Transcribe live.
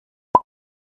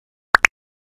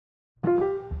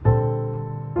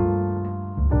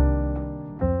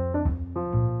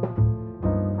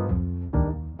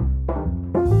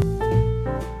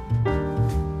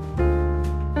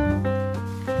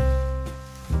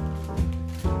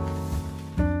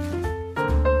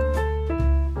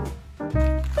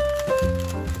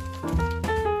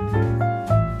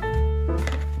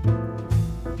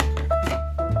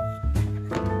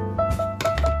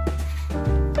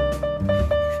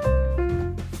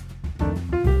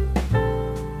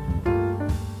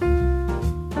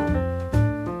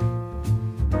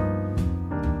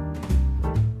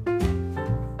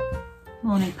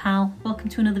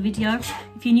to another video.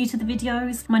 If you're new to the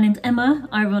videos, my name's Emma.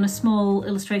 I run a small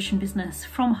illustration business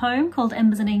from home called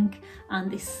Embers and Ink, and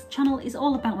this channel is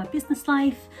all about my business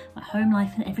life, my home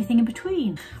life and everything in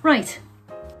between. Right,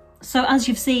 so as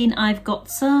you've seen, I've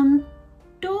got some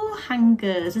door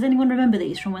hangers. Does anyone remember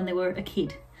these from when they were a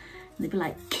kid? And they'd be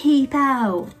like, keep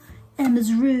out,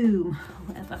 Emma's room, or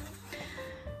whatever.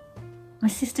 My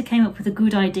sister came up with a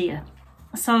good idea.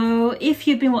 So if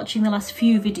you've been watching the last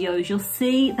few videos, you'll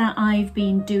see that I've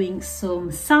been doing some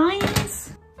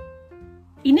signs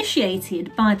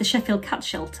initiated by the Sheffield Cat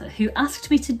Shelter, who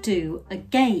asked me to do a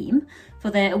game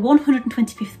for their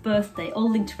 125th birthday,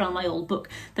 all linked around my old book.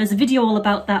 There's a video all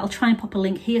about that. I'll try and pop a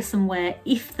link here somewhere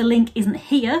if the link isn't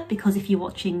here, because if you're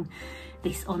watching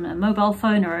this on a mobile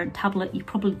phone or a tablet, you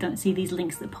probably don't see these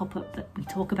links that pop up that we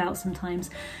talk about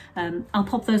sometimes. I'll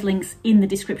pop those links in the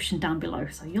description down below,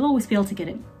 so you'll always be able to get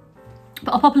it.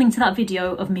 But I'll pop a link to that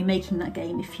video of me making that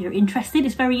game if you're interested.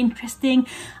 It's very interesting.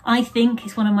 I think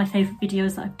it's one of my favourite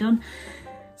videos that I've done.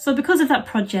 So because of that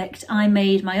project, I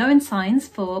made my own signs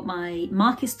for my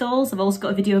market stalls. I've also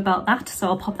got a video about that, so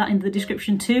I'll pop that into the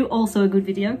description too. Also a good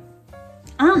video.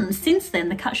 And since then,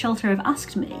 the Cat Shelter have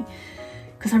asked me,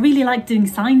 because I really like doing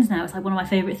signs now, it's like one of my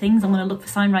favourite things. I'm going to look for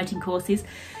sign writing courses.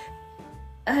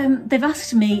 They've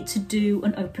asked me to do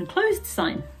an open-closed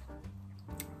sign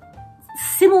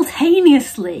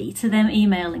simultaneously to them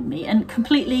emailing me, and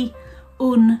completely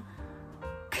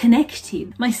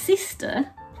unconnected. My sister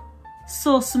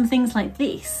saw some things like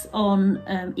this on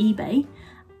eBay,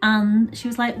 and she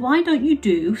was like, why don't you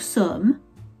do some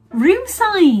room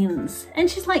signs?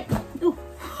 And she's like, oh.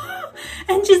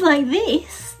 And she's like,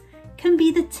 this can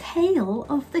be the tail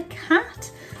of the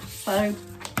cat. So,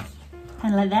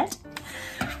 kind of like that.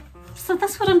 So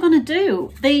that's what I'm gonna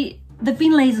do. They've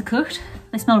been laser cut.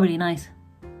 They smell really nice.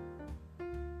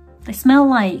 They smell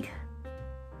like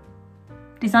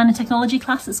design and technology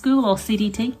class at school, or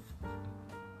CDT.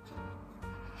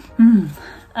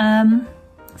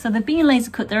 So they've been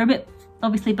laser cut. They're a bit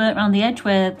obviously burnt around the edge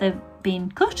where they've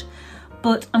been cut,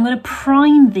 but I'm gonna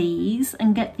prime these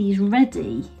and get these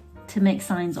ready to make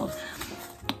signs of.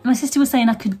 My sister was saying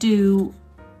I could do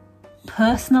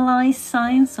personalised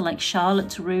signs, so like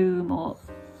Charlotte's room or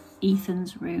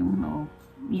Ethan's room, or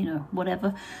you know,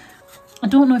 whatever. I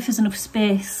don't know if there's enough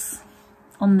space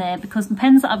on there because the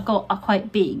pens that I've got are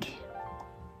quite big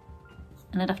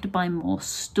and I'd have to buy more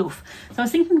stuff. So I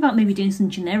was thinking about maybe doing some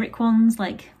generic ones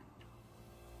like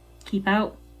keep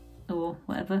out or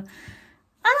whatever.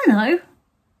 I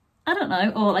don't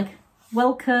know, or like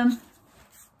welcome,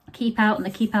 keep out, and the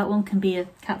keep out one can be a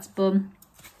cat's bum.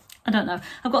 I don't know.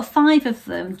 I've got 5 of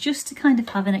them just to kind of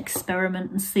have an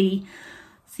experiment and see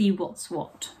what's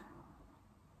what.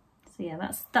 So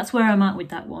yeah, that's where I'm at with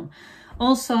that one.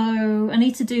 Also, I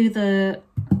need to do the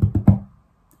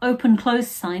open close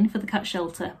sign for the cat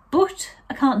shelter, but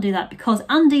I can't do that because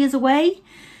Andy is away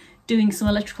doing some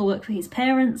electrical work for his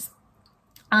parents,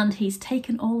 and he's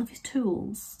taken all of his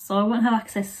tools, so I won't have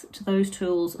access to those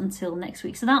tools until next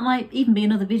week. So that might even be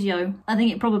another video. I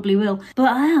think it probably will, but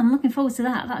I am looking forward to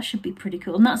that. That should be pretty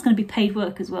cool, and that's going to be paid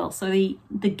work as well. So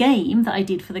the game that I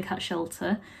did for the cat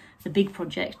shelter, the big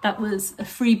project, that was a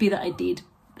freebie that I did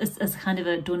as kind of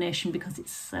a donation because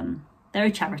it's they're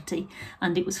a charity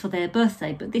and it was for their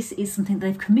birthday. But this is something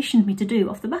they've commissioned me to do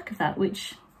off the back of that,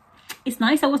 which is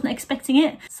nice. I wasn't expecting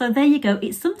it. So there you go.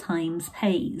 It sometimes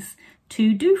pays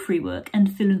to do free work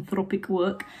and philanthropic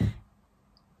work,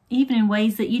 even in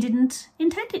ways that you didn't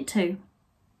intend it to.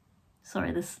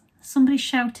 Sorry, there's somebody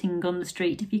shouting on the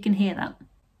street, if you can hear that.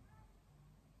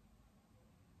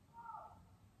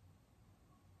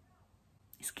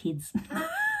 It's kids.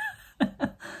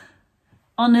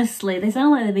 Honestly, they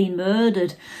sound like they've been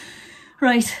murdered.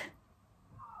 Right.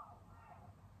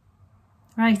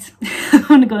 Right, I'm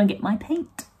gonna go and get my paint.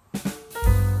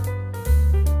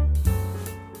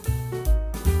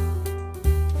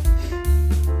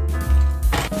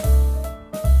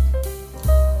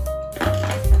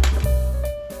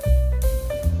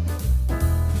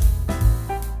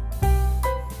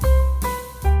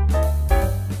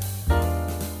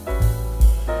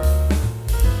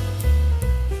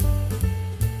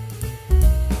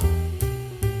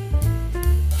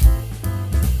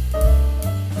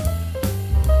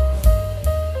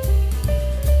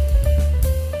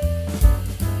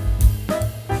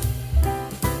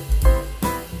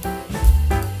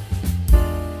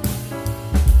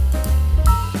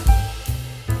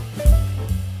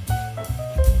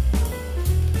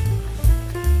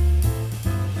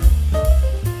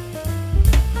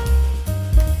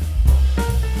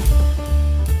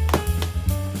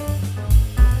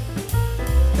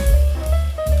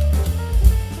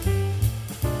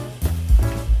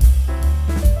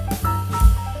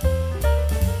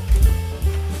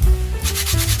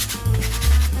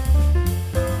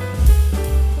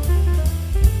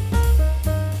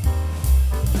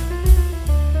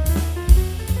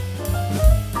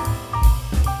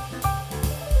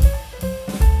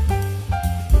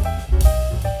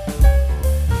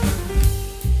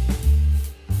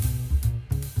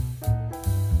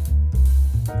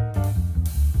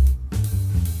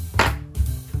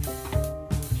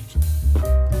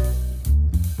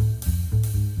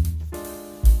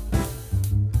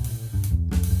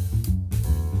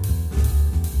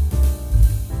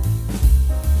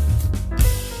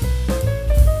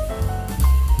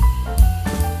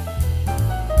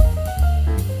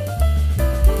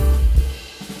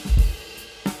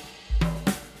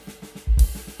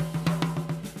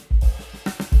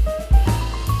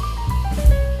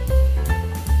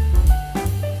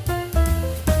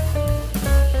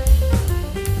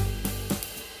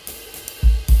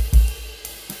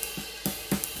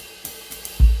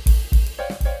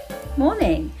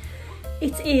 Morning.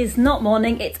 It is not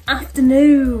morning, it's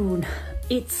afternoon.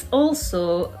 It's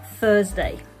also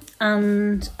Thursday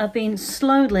and I've been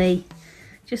slowly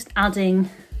just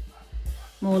adding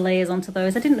more layers onto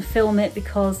those. I didn't film it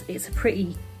because it's a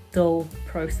pretty dull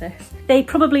process. They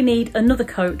probably need another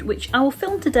coat, which I will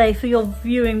film today for your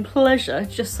viewing pleasure,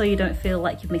 just so you don't feel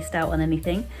like you've missed out on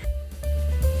anything.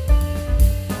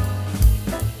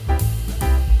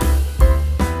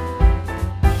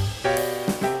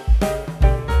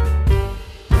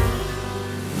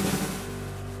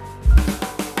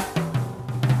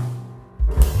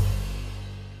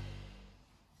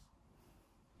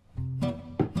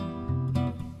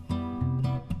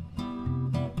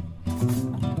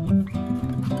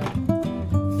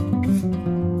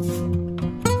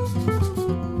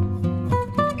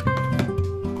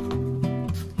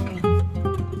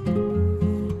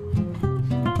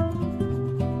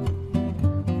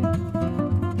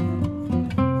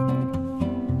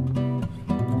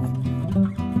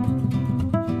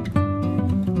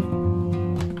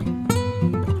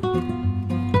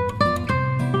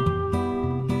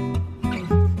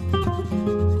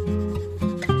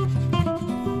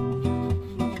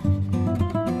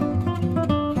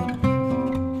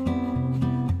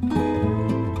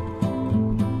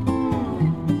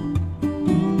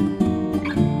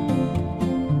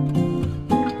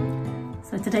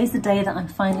 Today's the day that I'm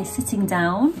finally sitting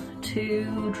down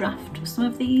to draft some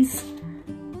of these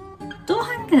door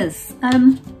hangers.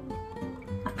 I've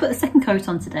put the second coat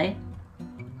on today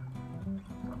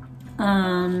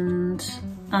and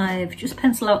I've just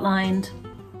pencil outlined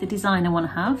the design I want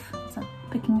to have. Is that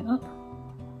picking it up?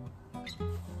 I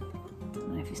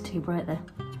don't know if it's too bright there.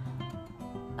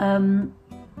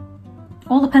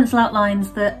 All the pencil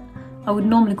outlines that I would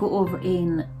normally go over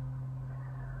in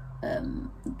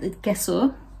the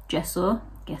gesso,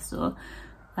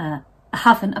 I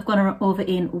haven't. I've gone over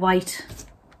in white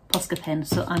Posca pen,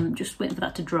 so I'm just waiting for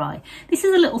that to dry. This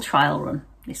is a little trial run,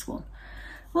 this one.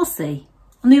 We'll see.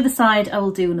 On the other side, I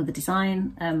will do another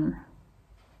design. I'm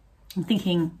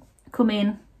thinking, come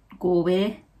in, go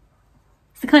away.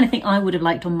 It's the kind of thing I would have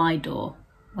liked on my door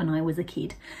when I was a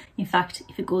kid. In fact,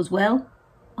 if it goes well,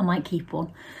 I might keep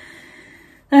one.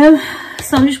 So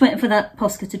I'm just waiting for that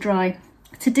Posca to dry.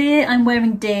 Today I'm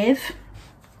wearing Dave.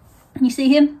 You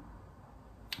see him?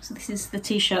 So this is the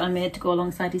t-shirt I made to go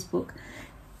alongside his book.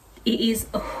 It is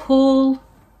a whole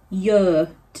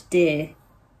year today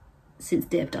since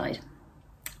Dave died.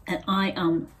 And I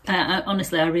am,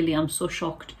 honestly, I really am so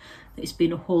shocked that it's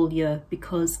been a whole year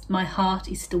because my heart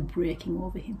is still breaking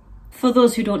over him. For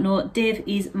those who don't know, Dave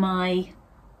is my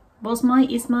best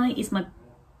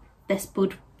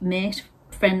bud mate,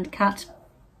 friend, cat,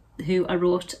 who I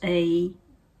wrote a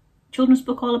children's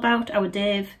book all about, Our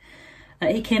Dave.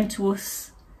 He came to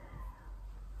us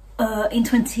in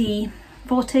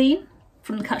 2014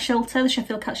 from the cat shelter, the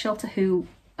Sheffield Cat Shelter, who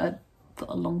I've got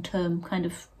a long-term kind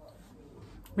of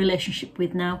relationship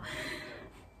with now.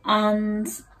 And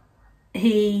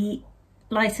he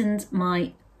lightened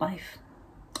my life,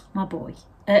 my boy.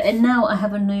 And now I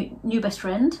have a new best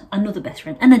friend, another best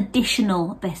friend, an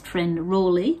additional best friend,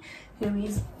 Rolly, who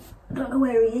is, I don't know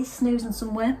where he is, snoozing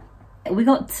somewhere. We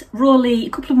got Rolly a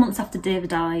couple of months after Dave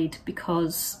died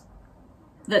because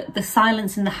the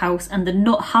silence in the house and the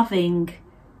not having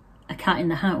a cat in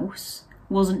the house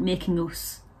wasn't healing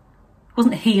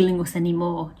us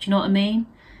anymore. Do you know what I mean?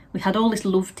 We had all this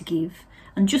love to give,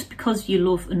 and just because you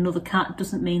love another cat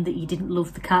doesn't mean that you didn't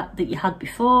love the cat that you had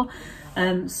before.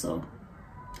 So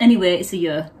anyway, it's a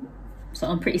year, so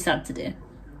I'm pretty sad today.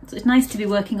 So it's nice to be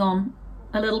working on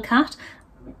a little cat,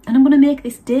 and I'm going to make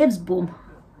this Dave's bum.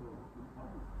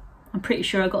 I'm pretty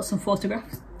sure I got some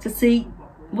photographs to see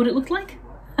what it looked like.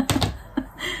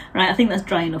 Right, I think that's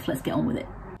dry enough. Let's get on with it.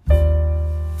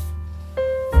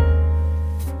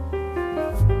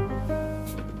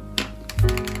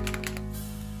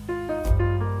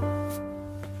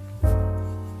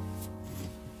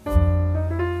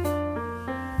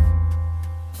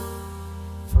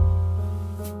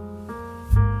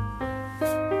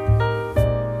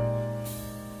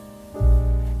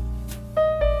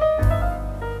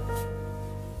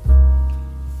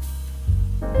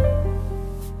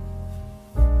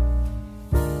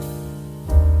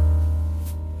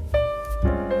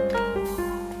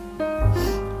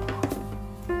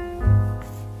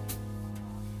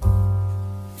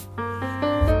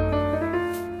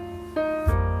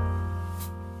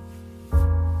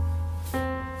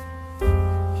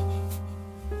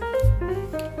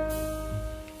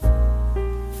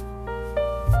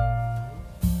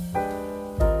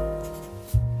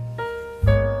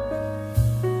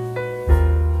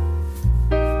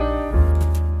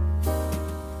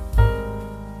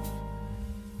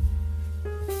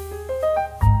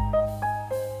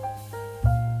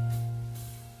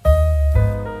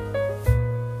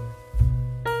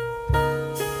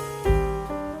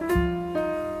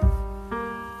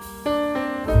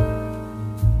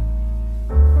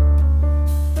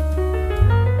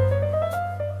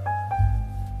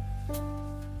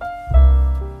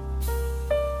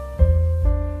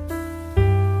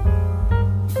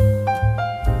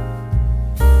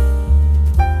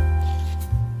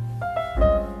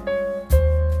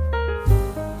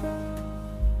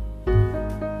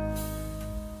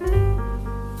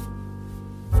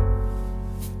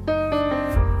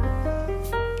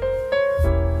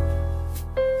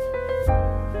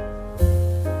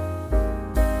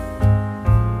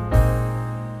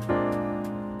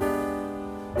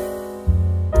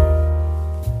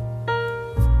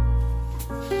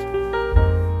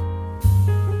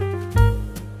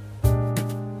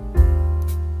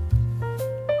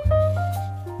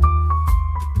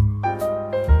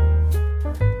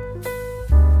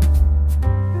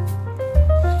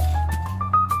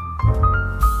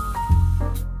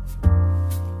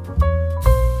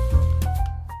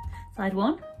 side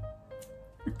one.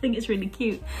 I think it's really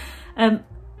cute.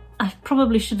 I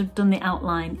probably should have done the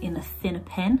outline in a thinner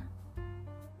pen,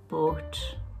 but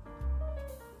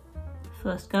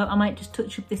first go. I might just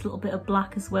touch up this little bit of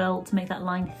black as well to make that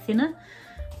line thinner.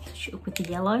 Touch it up with the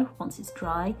yellow once it's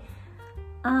dry,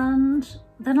 and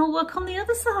then I'll work on the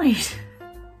other side.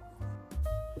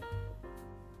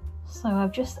 So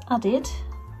I've just added,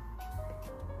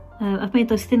 I've made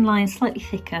those thin lines slightly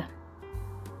thicker.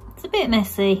 It's a bit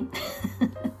messy,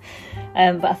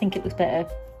 but I think it looks better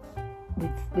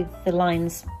with the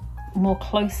lines more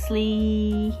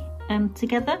closely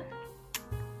together.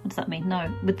 What does that mean?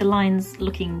 No, with the lines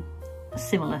looking a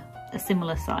similar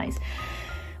size.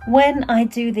 When I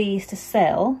do these to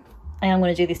sell, I am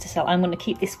going to do these to sell. I'm going to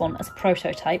keep this one as a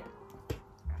prototype.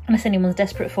 Unless anyone's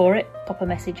desperate for it, pop a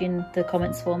message in the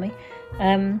comments for me.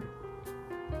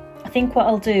 I think what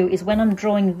I'll do is when I'm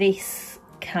drawing this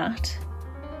cat,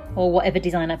 or whatever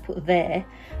design I put there,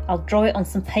 I'll draw it on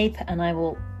some paper and I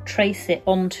will trace it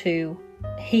onto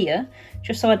here,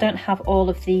 just so I don't have all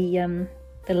of the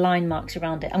line marks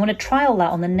around it. I'm going to trial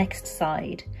that on the next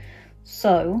side.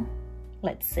 So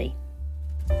let's see.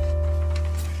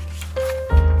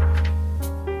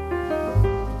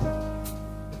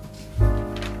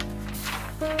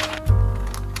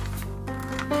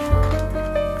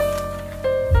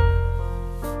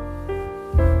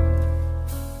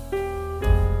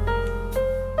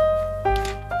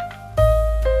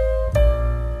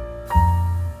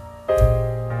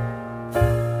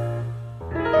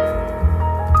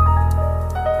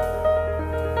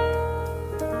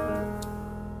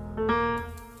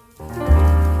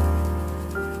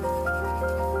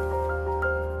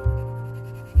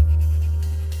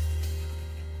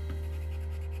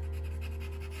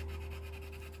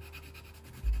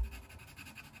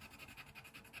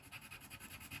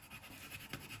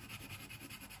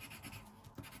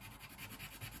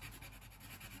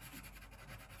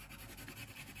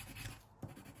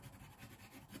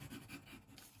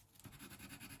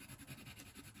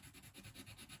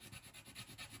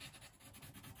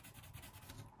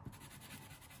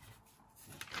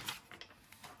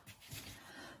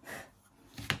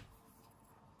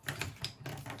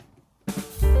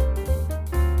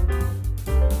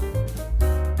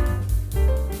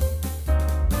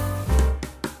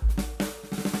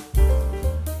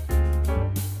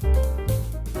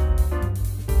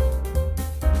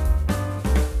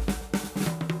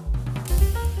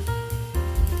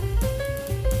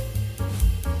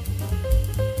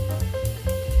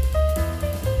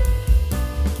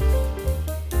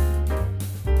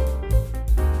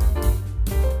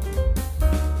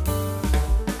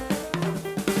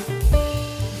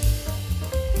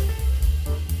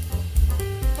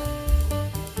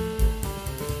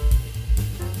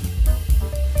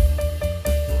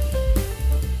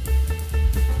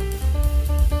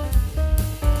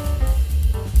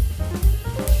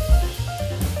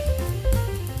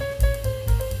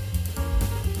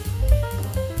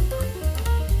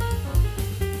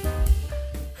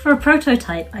 For a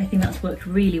prototype, I think that's worked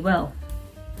really well.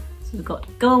 So we've got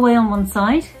go away on one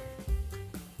side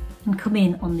and come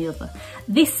in on the other.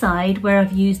 This side, where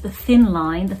I've used the thin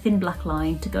line, the thin black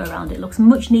line to go around it, looks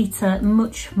much neater,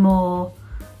 much more,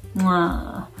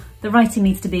 the writing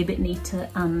needs to be a bit neater,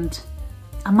 and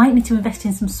I might need to invest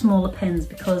in some smaller pens,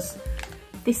 because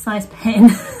this size pen,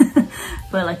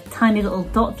 where like tiny little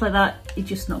dots like that, it's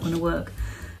just not going to work.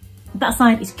 That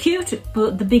side is cute,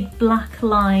 but the big black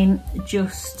line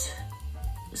just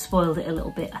spoiled it a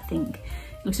little bit, I think.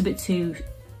 It looks a bit too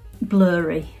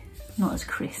blurry, not as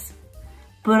crisp.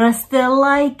 But I still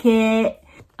like it.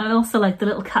 I also like the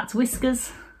little cat's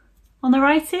whiskers on the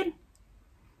writing.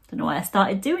 Don't know why I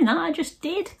started doing that, I just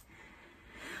did.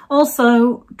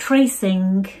 Also,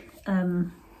 tracing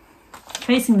the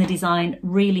design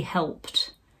really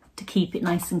helped to keep it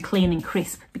nice and clean and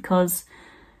crisp, because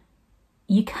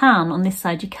you can, on this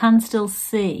side, you can still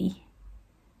see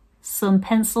some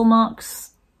pencil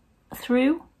marks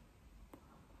through,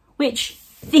 which,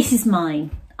 this is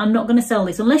mine. I'm not going to sell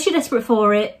this unless you're desperate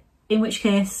for it, in which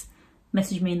case,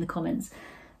 message me in the comments.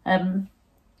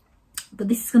 But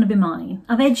this is going to be mine.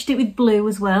 I've edged it with blue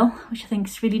as well, which I think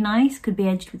is really nice. Could be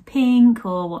edged with pink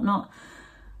or whatnot.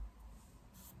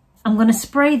 I'm going to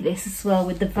spray this as well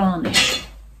with the varnish.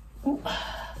 Ooh.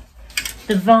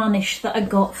 The varnish that I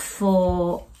got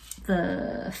for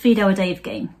the Feed Our Dave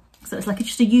game. So it's like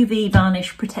just a UV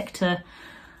varnish protector,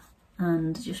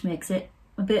 and it just makes it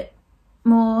a bit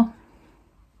more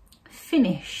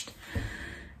finished.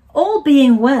 All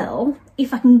being well,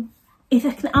 if I can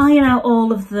iron out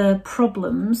all of the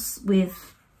problems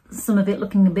with some of it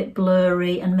looking a bit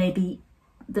blurry and maybe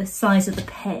the size of the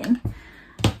pen.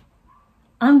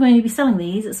 I'm going to be selling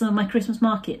these at some of my Christmas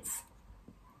markets.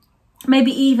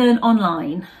 Maybe even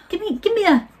online. Give me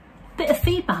a bit of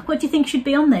feedback. What do you think should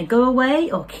be on there? Go away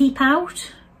or keep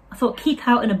out? I thought keep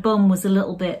out and a bum was a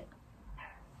little bit,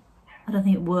 I don't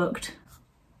think it worked.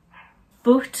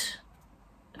 But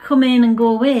come in and go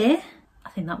away, I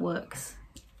think that works.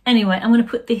 Anyway, I'm going to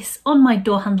put this on my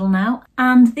door handle now,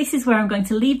 and this is where I'm going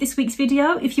to leave this week's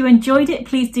video. If you enjoyed it,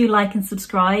 please do like and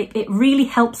subscribe. It really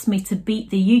helps me to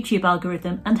beat the YouTube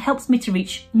algorithm and helps me to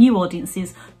reach new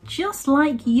audiences just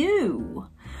like you.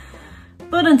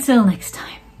 But until next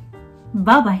time,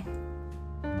 bye bye.